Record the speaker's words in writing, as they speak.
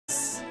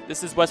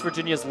This is West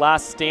Virginia's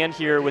last stand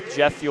here with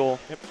Jeff Fuel.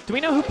 Yep. Do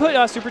we know who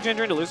put Super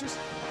Ginger into losers?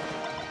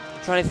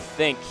 I'm trying to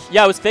think.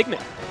 Yeah, it was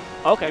Figment.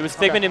 Okay. It was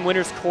Figment in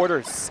winner's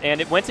quarters,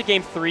 and it went to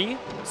game 3.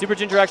 Super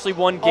Ginger actually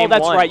won game 1.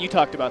 Oh, that's right. You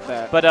talked about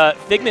that. But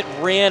Figment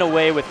ran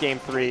away with game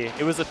 3.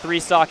 It was a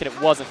 3-stock, and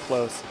it wasn't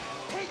close.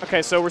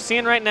 Okay, so we're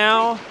seeing right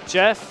now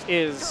Jeff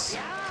is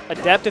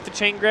adept at the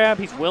chain grab.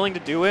 He's willing to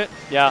do it.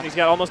 Yeah. And he's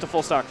got almost a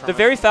full stock from The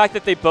very fact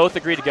that they both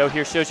agree to go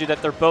here shows you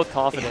that they're both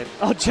confident.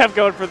 Oh, Jeff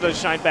going for the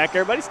shine back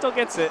air, but he still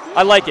gets it.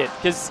 I like it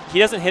because he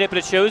doesn't hit it, but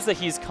it shows that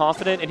he's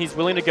confident and he's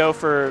willing to go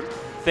for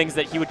things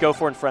that he would go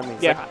for in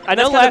friendlies. Yeah, like, I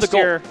know last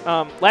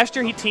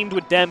year he teamed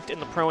with Dempt in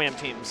the Pro-Am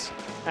teams.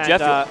 And,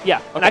 Jeff? yeah,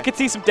 okay. and I could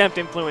see some Dempt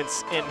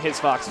influence in his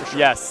Fox for sure.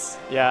 Yes,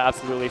 yeah,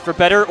 absolutely. For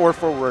better or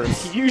for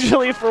worse.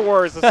 Usually for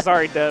worse.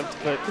 Sorry, Dempt,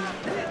 but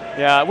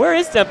yeah, where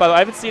is Dempt? I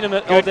haven't seen him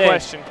all day.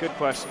 Good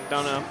question.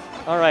 Don't know.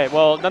 All right,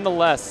 well,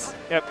 nonetheless.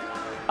 Yep.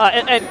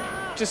 And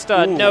just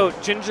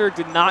note, Ginger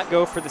did not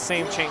go for the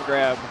same chain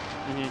grab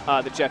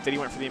that Jeff did. He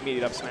went for the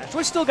immediate up smash,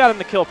 which still got him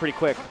the kill pretty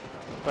quick.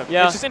 But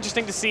yeah. It's just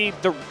interesting to see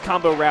the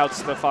combo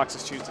routes the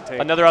Foxes choose to take.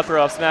 Another up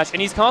throw up smash,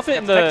 and he's confident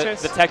in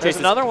the tech chase.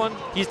 Another one.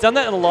 He's done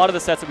that in a lot of the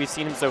sets that we've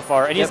seen him so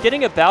far, and he's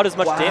getting about as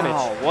much damage.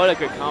 Wow, what a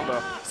good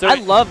combo. So I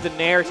love the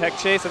Nair tech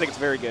chase. I think it's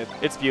very good.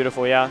 It's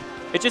beautiful, yeah.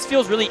 It just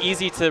feels really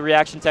easy to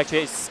reaction tech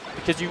chase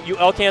because you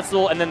L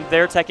cancel and then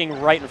they're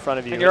teching right in front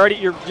of you. And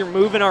you're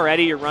moving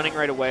already. You're running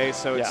right away,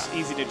 so it's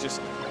easy to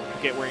just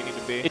get where you need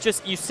to be. It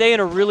just you stay in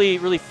a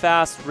really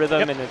fast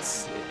rhythm, and it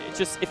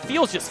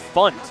feels just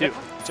fun too. Yep.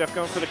 Jeff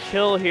going for the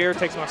kill here,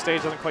 takes him off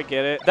stage, doesn't quite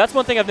get it. That's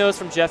one thing I've noticed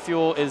from Jeff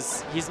Fuel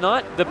is he's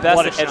not the best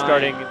at edge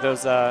guarding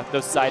those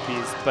side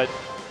Bs, but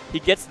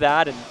he gets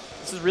that, and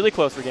this is really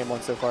close for game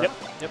 1 so far. Yep.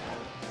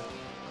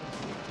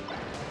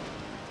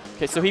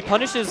 Okay, so he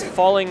punishes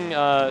falling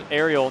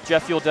aerial.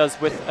 Jeff Fuel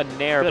does with a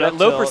Nair, but at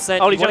low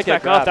percent, he jumps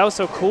back up. That was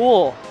so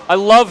cool. I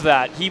love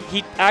that.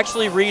 He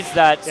actually reads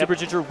that Super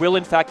Ginger will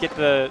in fact get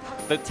the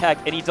tech,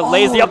 and he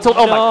delays the up tilt.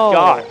 Oh my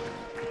god.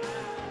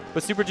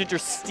 But Super Ginger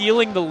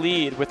stealing the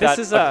lead with that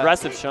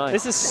aggressive shine.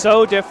 This is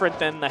so different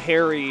than the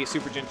Harry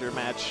Super Ginger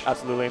match.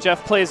 Absolutely.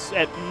 Jeff plays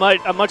at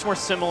a much more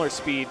similar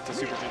speed to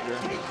Super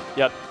Ginger.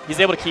 Yep. He's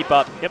able to keep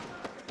up. Yep.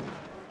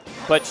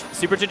 But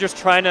Super Ginger's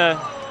trying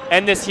to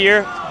end this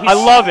here. I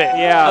love it.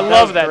 Yeah, I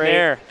love that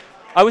Nair.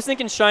 I was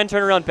thinking shine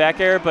turnaround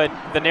back air, but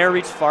the Nair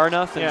reached far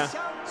enough. And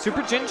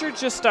Super Ginger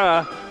just,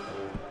 I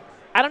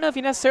don't know if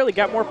he necessarily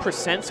got more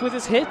percents with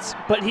his hits,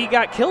 but he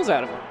got kills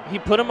out of them. He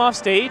put him off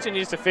stage and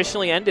he just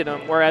efficiently ended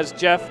them, whereas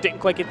Jeff didn't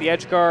quite get the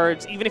edge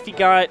guards, even if he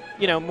got,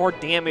 more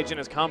damage in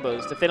his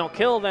combos. If they don't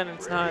kill, then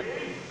it's not,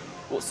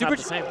 Super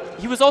the same.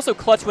 He was also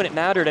clutch when it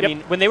mattered. I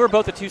mean, when they were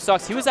both at 2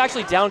 stocks, he was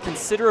actually down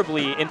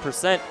considerably in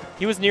percent.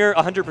 He was near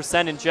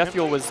 100%, and Jeff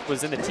Fuel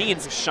was in the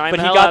teens. But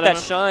he got that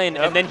shine,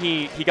 and then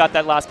he got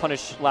that last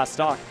punish last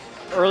stock.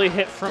 Early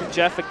hit from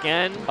Jeff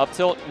again. Up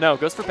tilt. No,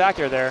 goes for back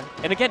air there.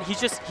 And again,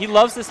 he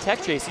loves this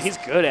tech chase. He's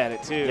good at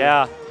it, too.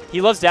 Yeah. He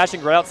loves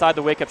dashing right outside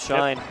the wake-up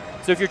shine.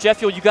 So if you're Jeff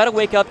Fuel, you got to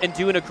wake up and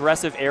do an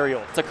aggressive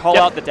aerial to call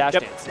out the dash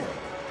dance.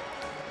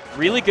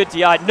 Really good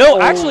DI. No,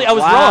 actually, I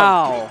was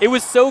wrong. It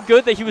was so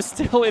good that he was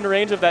still in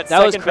range of that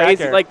second was crazy.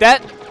 back air. Like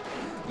that.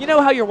 You know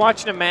how you're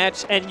watching a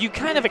match and you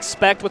kind of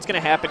expect what's going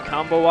to happen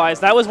combo-wise?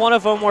 That was one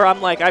of them where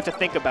I'm like, I have to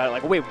think about it.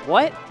 Like, wait,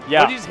 what?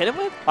 Yeah. What did you just hit him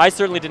with? I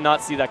certainly did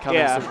not see that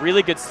coming. Yeah. So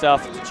really good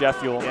stuff to Jeff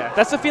Fuel. Yeah.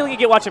 That's the feeling you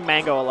get watching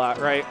Mango a lot,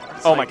 right?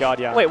 It's my God,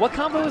 yeah. Wait, what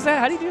combo was that?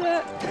 How do you do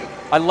that?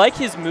 I like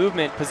his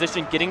movement,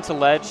 position, getting to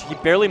ledge. He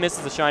barely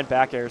misses the shine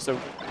back air, so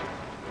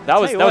that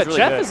was really good.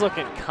 Jeff is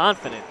looking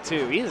confident,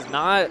 too. He is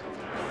not...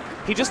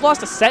 He just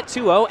lost a set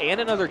 2-0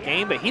 and another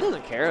game, but he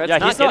doesn't care.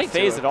 That's he's not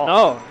phased at all.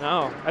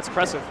 No. That's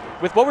impressive.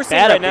 With what we're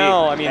seeing right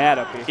now, I mean,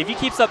 Bad if he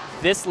keeps up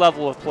this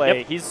level of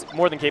play, he's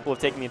more than capable of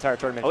taking the entire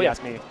tournament, if you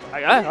ask me.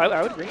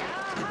 I would agree.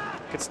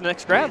 Gets the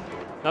next grab.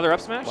 Another up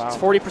smash. Wow. It's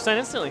 40%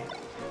 instantly.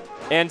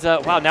 And,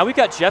 wow, now we've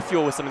got Jeff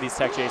Fuel with some of these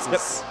tech chases.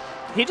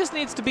 Yep. He just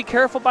needs to be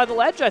careful by the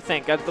ledge, I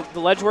think. The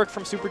ledge work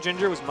from Super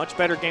Ginger was much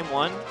better game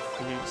 1.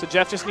 So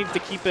Jeff just needs to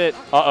keep it.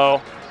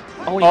 Uh-oh.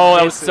 Oh,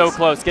 that was so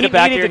close. Get it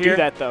back here. He needed to do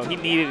that, though. He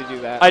needed to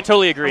do that. I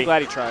totally agree. I'm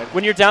glad he tried.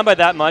 When you're down by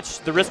that much,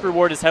 the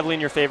risk-reward is heavily in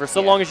your favor,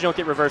 so long as you don't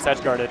get reverse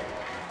edge guarded.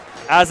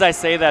 As I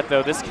say that,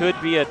 though, this could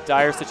be a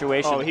dire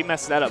situation. Oh, he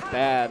messed that up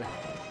bad.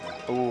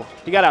 Ooh.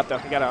 He got out, though.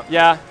 He got out.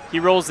 Yeah,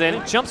 he rolls in.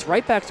 And he jumps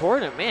right back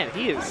toward him. Man,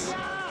 he is...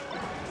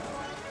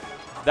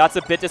 That's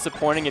a bit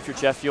disappointing if you're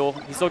Jeff Fuel.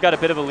 He's still got a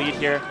bit of a lead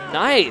here.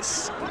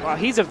 Nice. Wow,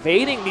 he's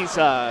evading these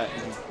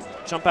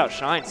jump-out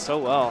shines so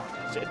well.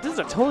 This is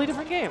a totally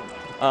different game.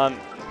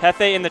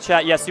 Hefe in the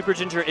chat, yes, Super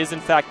Ginger is in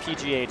fact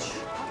PGH.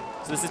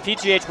 So this is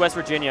PGH West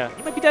Virginia.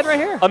 He might be dead right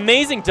here.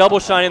 Amazing double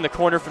shine in the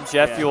corner from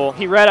Jeff Fuel.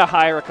 He read a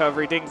high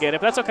recovery, didn't get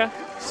it, but that's okay.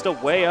 Still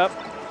way up.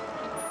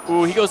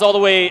 Ooh, he goes all the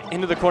way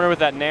into the corner with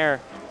that Nair.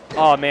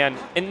 Oh, man.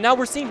 And now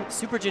we're seeing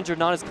Super Ginger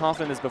not as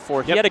confident as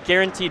before. He had a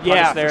guaranteed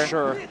punish there. Yeah, for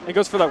sure. It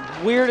goes for the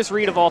weirdest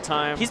read of all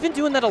time. He's been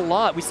doing that a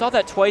lot. We saw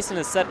that twice in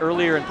a set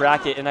earlier in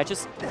bracket, and I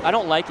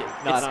don't like it.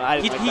 I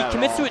didn't like that he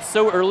commits to it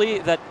so early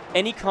that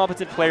any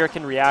competent player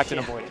can react and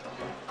avoid it.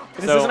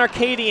 This is an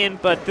Arcadian,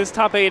 but this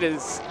top 8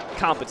 is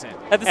competent.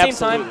 At the same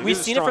time, we've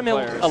seen it from him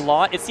a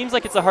lot. It seems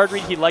like it's a hard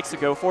read he likes to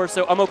go for,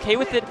 so I'm okay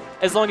with it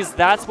as long as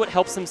that's what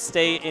helps him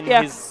stay in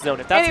his zone.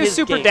 If that's and his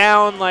super game.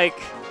 down, like,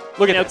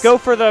 look at this. Go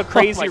for the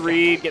crazy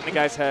read, get in the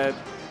guy's head.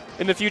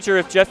 In the future,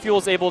 if Jeff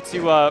Fuel's able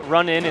to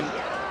run in and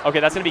okay,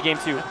 that's going to be game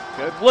 2.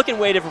 Good. Looking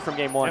way different from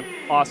game 1. Yep.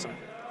 Awesome.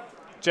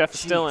 Jeff is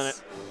still in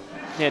it.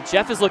 Yeah,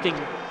 Jeff is looking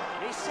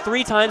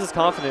 3 times as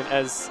confident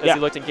as he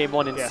looked in game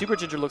 1, and Super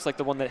Ginger looks like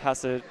the one that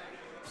has to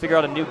figure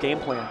out a new game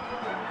plan.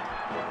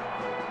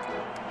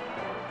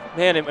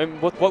 Man,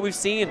 and what we've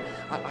seen,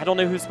 I don't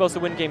know who's supposed to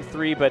win game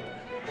 3, but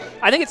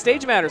I think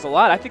stage matters a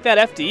lot. I think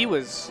that FD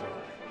was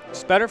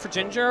just better for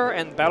Ginger,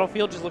 and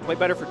Battlefield just looked way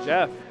better for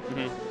Jeff.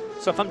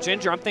 So if I'm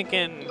Ginger, I'm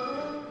thinking,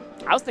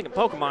 I was thinking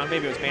Pokemon.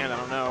 Maybe it was banned, I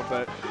don't know,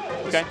 but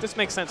this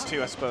makes sense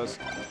too, I suppose.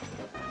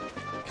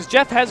 Because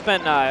Jeff has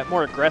been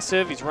more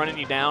aggressive. He's running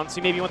you down,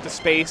 so maybe you want the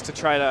space to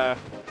try to,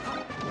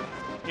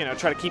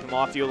 try to keep him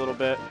off you a little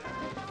bit.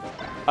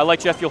 I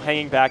like Jeff Fuel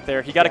hanging back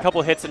there. He got a couple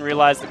hits and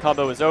realized the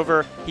combo was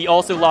over. He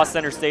also lost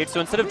center stage, so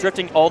instead of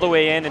drifting all the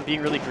way in and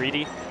being really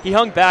greedy, he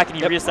hung back and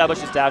he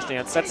reestablished his dash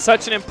dance. That's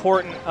such an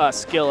important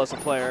skill as a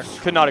player.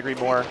 Could not agree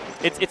more.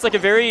 It's like a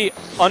very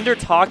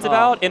under-talked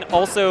about, and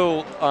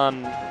also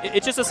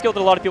it's just a skill that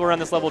a lot of people around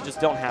this level just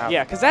don't have.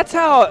 Yeah, because that's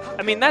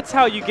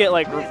how you get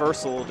like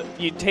reversaled.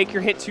 You take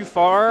your hit too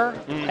far,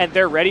 and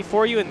they're ready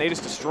for you, and they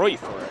just destroy you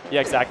for it. Yeah,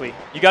 exactly.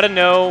 You got to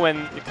know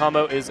when the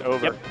combo is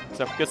over.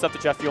 So good stuff to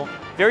Jeff Fuel.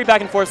 Very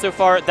back and forth so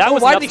far. That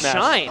was why an up did he smash.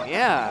 shine?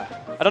 Yeah.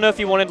 I don't know if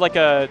he wanted like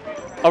a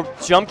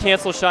jump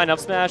cancel shine up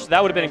smash.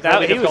 That would have been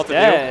incredibly difficult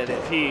to do.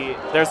 If he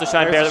There's the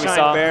shine bear that we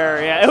saw.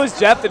 Yeah, it was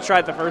Jeff that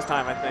tried the first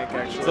time, I think,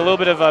 actually. It's a little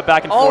bit of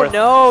back and forth. Oh,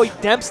 no. He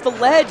demps the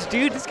ledge,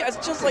 dude. This guy's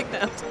just like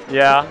Demp.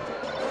 Yeah.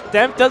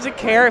 Demp doesn't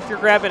care if you're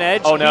grabbing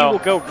edge. Oh, no. He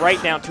will go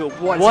right down to it.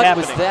 What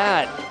was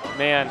that?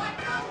 Man.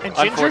 And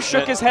Ginger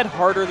shook his head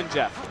harder than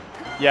Jeff.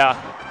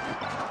 Yeah.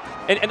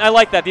 And I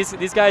like that.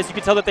 These guys, you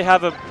can tell that they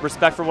have a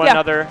respect for one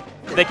another.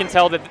 They can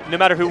tell that no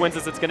matter who wins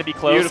this, it's going to be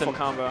close. Beautiful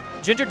combo.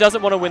 Ginger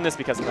doesn't want to win this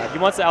because of that. He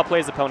wants to outplay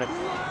his opponent.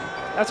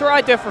 That's where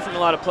I differ from a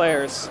lot of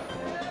players.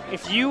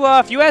 If you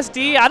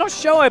SD, I don't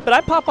show it, but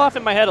I pop off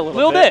in my head a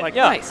little bit. Like,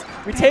 nice.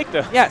 We take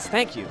those. Yes,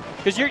 thank you.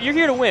 Because you're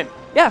here to win.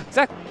 Yeah,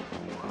 exactly.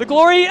 The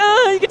glory,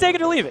 you can take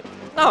it or leave it.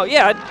 No,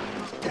 yeah.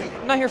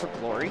 I'm not here for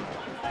glory.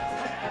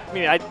 I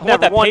mean, I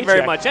never won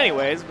very much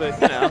anyways, but,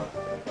 you know.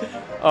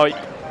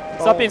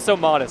 Stop being so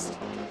modest.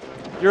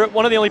 You're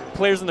one of the only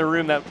players in the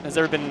room that has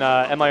ever been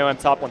MIOM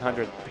top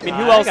 100. I mean,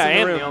 who else in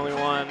the room? I am the only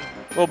one.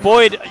 Well,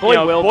 Boyd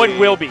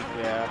will be.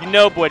 Yeah. You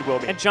know Boyd will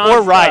be. And John's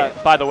or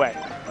Riot, by the way.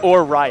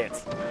 Or Riot.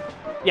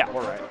 Yeah,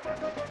 or Riot.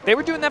 They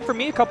were doing that for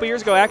me a couple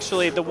years ago,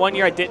 actually. The one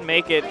year I didn't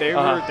make it, they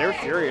were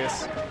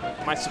furious.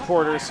 My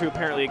supporters, who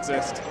apparently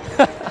exist.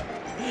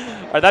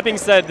 All right, that being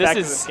said, this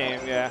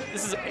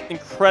is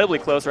incredibly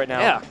close right now.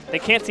 Yeah, they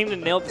can't seem to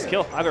nail this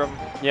kill, either of them.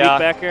 Yeah. Weak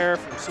back air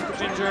from Super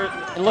Ginger.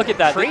 And look at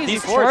that. Crazy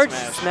These charge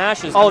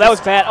smashes. Oh, that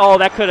was bad. Oh,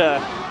 that could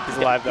have. He's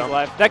alive, though. He's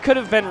alive. That could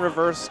have been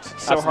reversed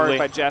so hard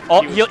by Jeff.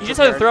 He just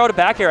had to throw out a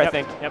back air, I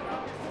think. Yep.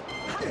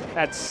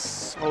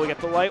 That's, well, we get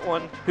the light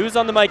one. Who's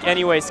on the mic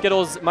anyway?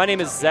 Skittles, my name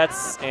is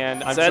Zetz,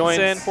 and I'm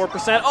joined. Zetz in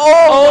 4%.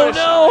 Oh,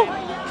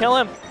 no! Kill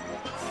him.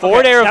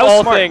 Forward air of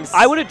all things.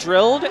 I would have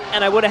drilled,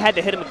 and I would have had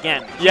to hit him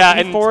again. Yeah,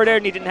 and forward air,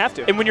 and he didn't have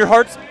to. And when your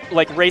heart's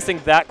like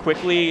racing that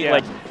quickly,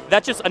 like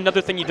that's just another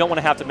thing you don't want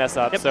to have to mess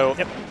up. So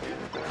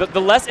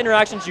the less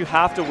interactions you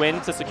have to win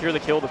to secure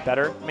the kill, the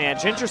better. Man,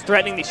 Ginger's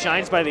threatening these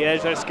shines by the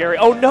edge. That is scary.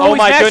 Oh no! Oh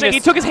my goodness!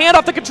 He took his hand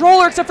off the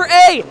controller, except for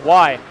A.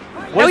 Why?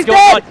 What is going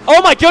on?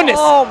 Oh my goodness!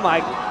 Oh my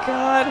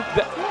God!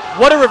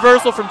 What a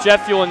reversal from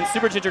Jeff Fuel, and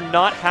Super Ginger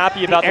not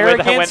happy about the way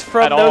that went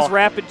from at those all.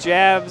 rapid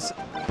jabs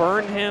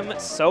burned him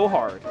so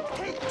hard.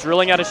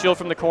 Drilling out a shield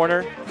from the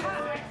corner.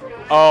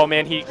 Oh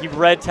man, he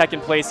read tech in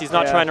place. He's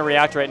not trying to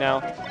react right now.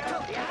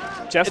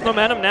 Jeff's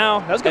momentum now.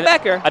 That was good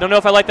back air. I don't know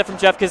if I like that from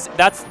Jeff because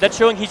that's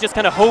showing he's just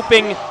kind of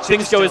hoping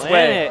things go his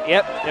way.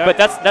 Yep. But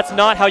that's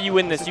not how you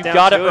win this. You've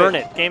got to earn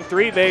it. Game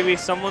 3, baby.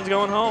 Someone's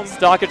going home.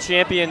 Stock of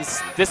Champions.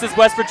 This is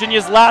West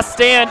Virginia's last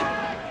stand.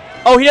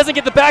 Oh, he doesn't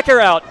get the back air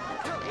out.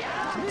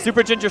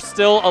 Super Ginger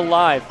still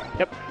alive.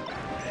 Yep.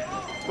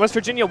 West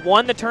Virginia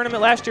won the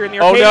tournament last year in the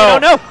Arcadian. Oh,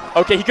 no.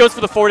 Okay, he goes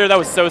for the forward air. That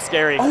was so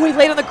scary. Oh, he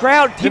laid on the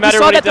ground. No matter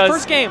what he does, the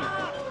first game.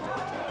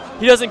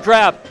 He doesn't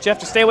grab. Jeff,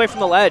 just stay away from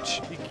the ledge.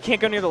 You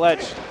can't go near the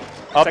ledge.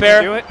 Up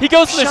air. He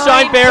goes for the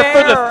shine bear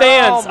for the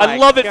fans. I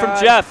love it from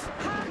Jeff.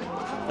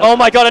 Oh,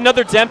 my God,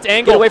 another demped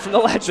angle. Get away from the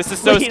ledge. This is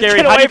so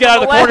scary. How do you get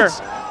out of the corner?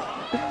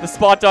 The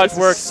spot dodge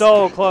works.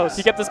 So close.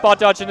 He kept the spot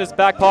dodge in his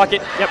back pocket.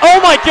 Yep.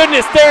 Oh, my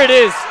goodness. There it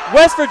is.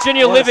 West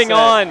Virginia living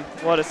on.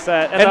 What a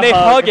set. And they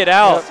hug it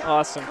out. Yep.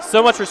 Awesome.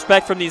 So much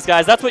respect from these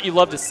guys. That's what you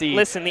love to see.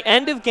 Listen, the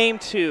end of game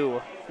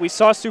 2, we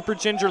saw Super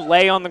Ginger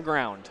lay on the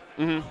ground.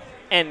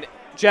 And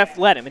Jeff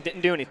let him and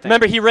didn't do anything.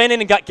 Remember, he ran in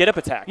and got get-up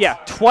attacked. Yeah.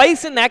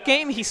 Twice in that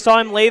game, he saw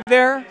him lay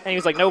there, and he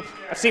was like, nope,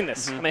 I've seen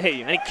this. I'm going to hit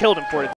you. And he killed him for it.